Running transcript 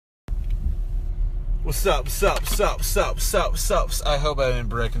What's up? I hope I didn't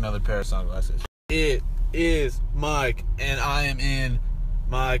break another pair of sunglasses. It is Mike, and I am in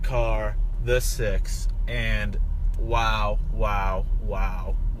my car, the 6, and wow,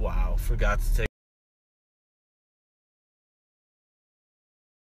 forgot to take.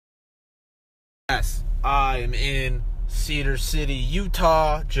 Yes, I am in Cedar City,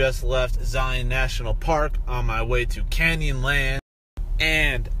 Utah. Just left Zion National Park on my way to Canyonland,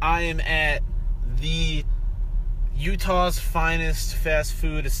 and I am at the Utah's finest fast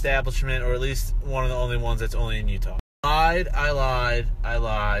food establishment, or at least one of the only ones that's only in Utah. I lied.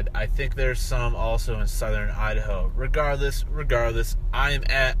 I think there's some also in southern Idaho. Regardless, I am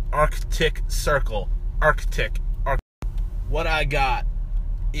at Arctic Circle. Arctic. What I got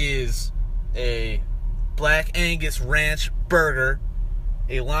is a Black Angus Ranch burger,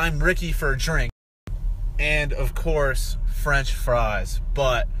 a lime Rickey for a drink, and of course, French fries.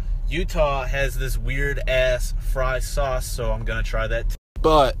 But Utah has this weird-ass fry sauce, so I'm going to try that too.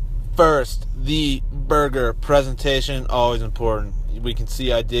 But first, the burger presentation, always important. We can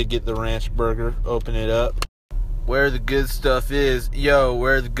see I did get the ranch burger. Open it up. Where the good stuff is. Yo,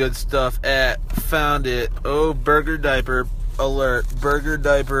 where the good stuff at? Found it. Oh, burger diaper alert. Burger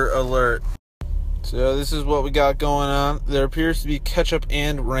diaper alert. So this is what we got going on. There appears to be ketchup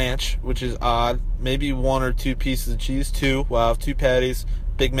and ranch, which is odd. Maybe 1 or 2 pieces of cheese. 2. Wow, 2 patties.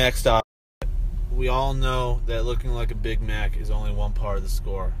 Big Mac style. We all know that looking like a Big Mac is only one part of the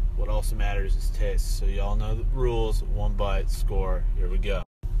score. What also matters is taste. So y'all know the rules. 1 bite, score. Here we go.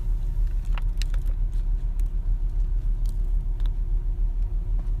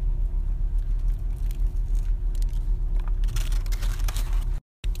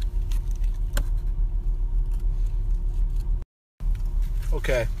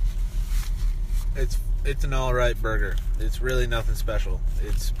 Okay. It's an alright burger. It's really nothing special.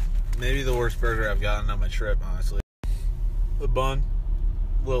 It's maybe the worst burger I've gotten on my trip, honestly. The bun,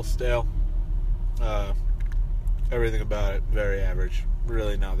 a little stale. Everything about it, very average.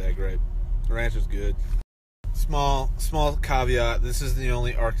 Really not that great. The ranch is good. Small caveat, this is the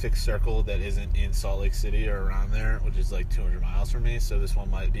only Arctic Circle that isn't in Salt Lake City or around there, which is like 200 miles from me, so this one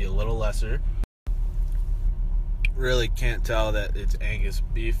might be a little lesser. Really can't tell that it's Angus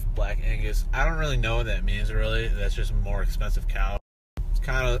beef, Black Angus. I don't really know what that means, really. That's just a more expensive cow. It's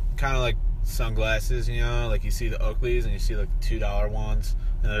kind of like sunglasses, you know, like you see the Oakleys and you see like the $2 ones,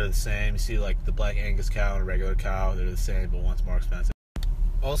 and they're the same. You see like the Black Angus cow and a regular cow, they're the same, but one's more expensive.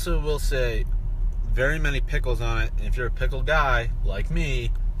 Also, will say very many pickles on it, and if you're a pickle guy like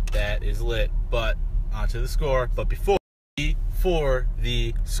me, that is lit. But onto the score. But before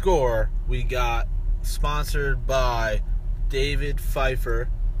the score, we got sponsored by David Pfeiffer,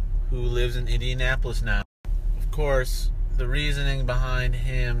 who lives in Indianapolis now. Of course, the reasoning behind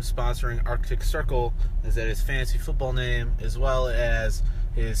him sponsoring Arctic Circle is that his fancy football name, as well as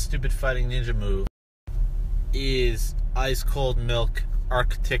his stupid fighting ninja move, is Ice Cold Milk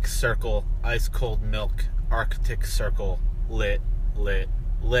Arctic Circle. Ice Cold Milk Arctic Circle. Lit.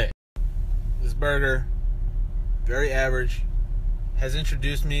 This burger, very average, has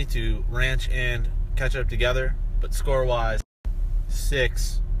introduced me to ranch and ketchup together, but score-wise,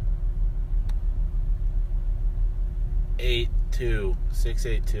 6-8-2.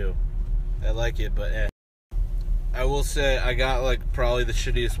 6-8-2. I like it, but I will say I got like probably the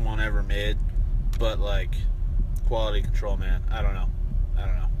shittiest one ever made, but like quality control, man. I don't know.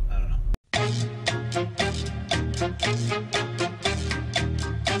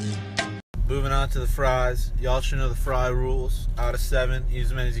 Moving on to the fries. Y'all should know the fry rules. Out of 7, use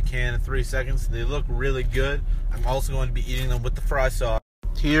as many as you can in 3 seconds. They look really good. I'm also going to be eating them with the fry sauce.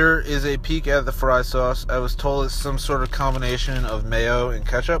 Here is a peek at the fry sauce. I was told it's some sort of combination of mayo and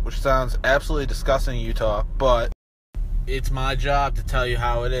ketchup, which sounds absolutely disgusting in Utah, but it's my job to tell you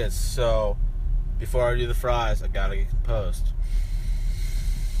how it is. So before I do the fries, I gotta get composed.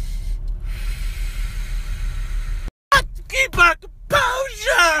 Keep our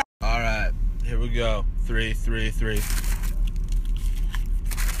composure! Alright, here we go. 3.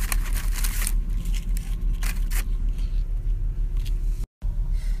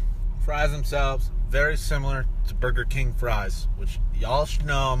 Fries themselves, very similar to Burger King fries, which y'all should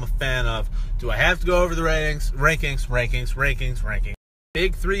know I'm a fan of. Do I have to go over the rankings?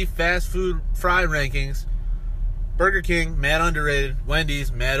 Big 3 fast food fry rankings. Burger King, mad underrated.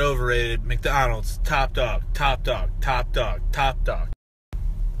 Wendy's, mad overrated. McDonald's, top dog.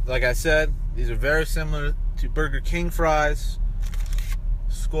 Like I said, these are very similar to Burger King fries.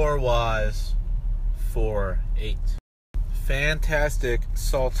 Score-wise, 4-8. Fantastic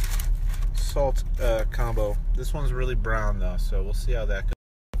salt combo. This one's really brown though, so we'll see how that goes.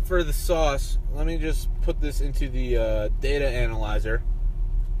 for the sauce, let me just put this into the data analyzer.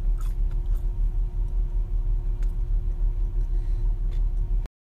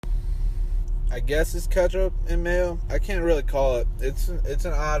 I guess it's ketchup and mayo. I can't really call it. It's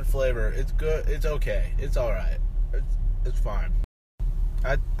an odd flavor. It's good. It's okay. It's all right. It's fine.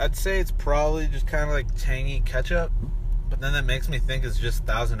 I'd say it's probably just kind of like tangy ketchup, but then that makes me think it's just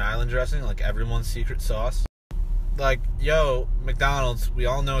Thousand Island dressing, like everyone's secret sauce. Like, yo, McDonald's, we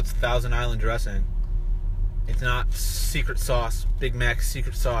all know it's Thousand Island dressing. It's not secret sauce, Big Mac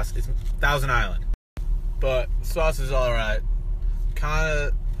secret sauce. It's Thousand Island. But sauce is all right. It's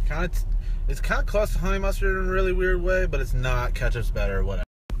kind of close to honey mustard in a really weird way, but it's not. Ketchup's better, whatever.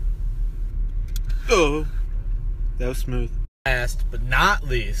 Oh, that was smooth. Last but not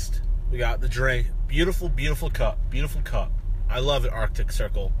least, we got the drink. Beautiful, beautiful cup. Beautiful cup. I love it, Arctic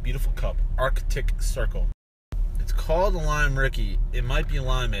Circle. Beautiful cup. Arctic Circle. It's called a Lime Rickey. It might be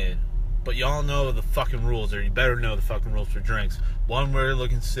limeade, but y'all know the fucking rules, or you better know the fucking rules for drinks. One word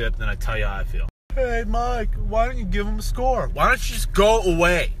looking sip, then I tell you how I feel. Hey, Mike, why don't you give him a score? Why don't you just go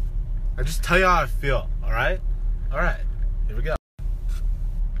away? I just tell you how I feel, alright? Alright, here we go.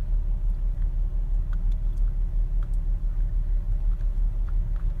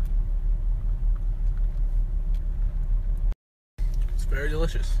 It's very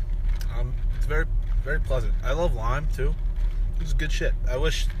delicious. It's very, very pleasant. I love lime, too. It's good shit. I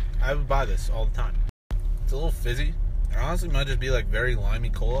wish I would buy this all the time. It's a little fizzy. It honestly might just be like very limey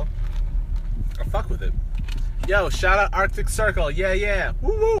cola. I'll fuck with it. Yo, shout out Arctic Circle. Yeah, yeah.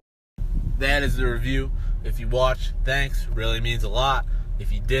 Woo woo. That is the review. If you watched, thanks. Really means a lot.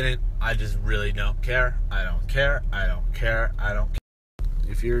 If you didn't, I just really don't care. I don't care. I don't care. I don't care.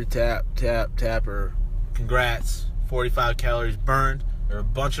 If you're a tapper, congrats. 45 calories burned. There are a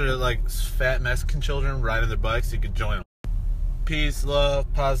bunch of like fat Mexican children riding their bikes. You could join them. Peace,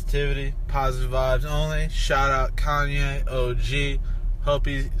 love, positivity, positive vibes only. Shout out Kanye, OG. Hope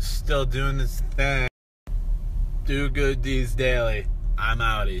he's still doing his thing. Do good deeds daily. I'm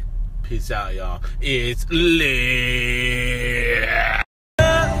outie. Peace out, y'all. It's lit.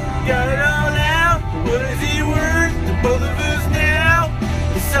 Got it all out. What is he worth to both of us now?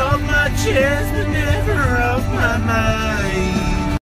 It's on my chest.